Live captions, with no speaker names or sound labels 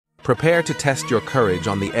Prepare to test your courage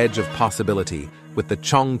on the edge of possibility with the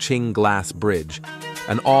Chongqing Glass Bridge,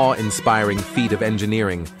 an awe-inspiring feat of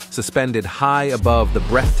engineering suspended high above the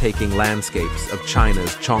breathtaking landscapes of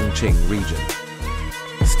China's Chongqing region.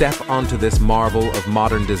 Step onto this marvel of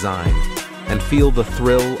modern design and feel the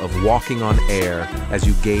thrill of walking on air as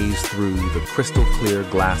you gaze through the crystal-clear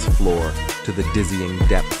glass floor to the dizzying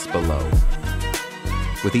depths below.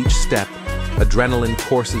 With each step, adrenaline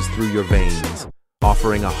courses through your veins,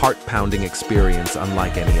 offering a heart-pounding experience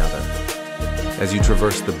unlike any other. As you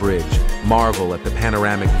traverse the bridge, marvel at the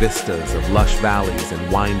panoramic vistas of lush valleys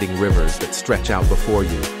and winding rivers that stretch out before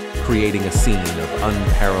you, creating a scene of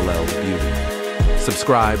unparalleled beauty.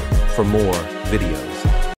 Subscribe for more videos.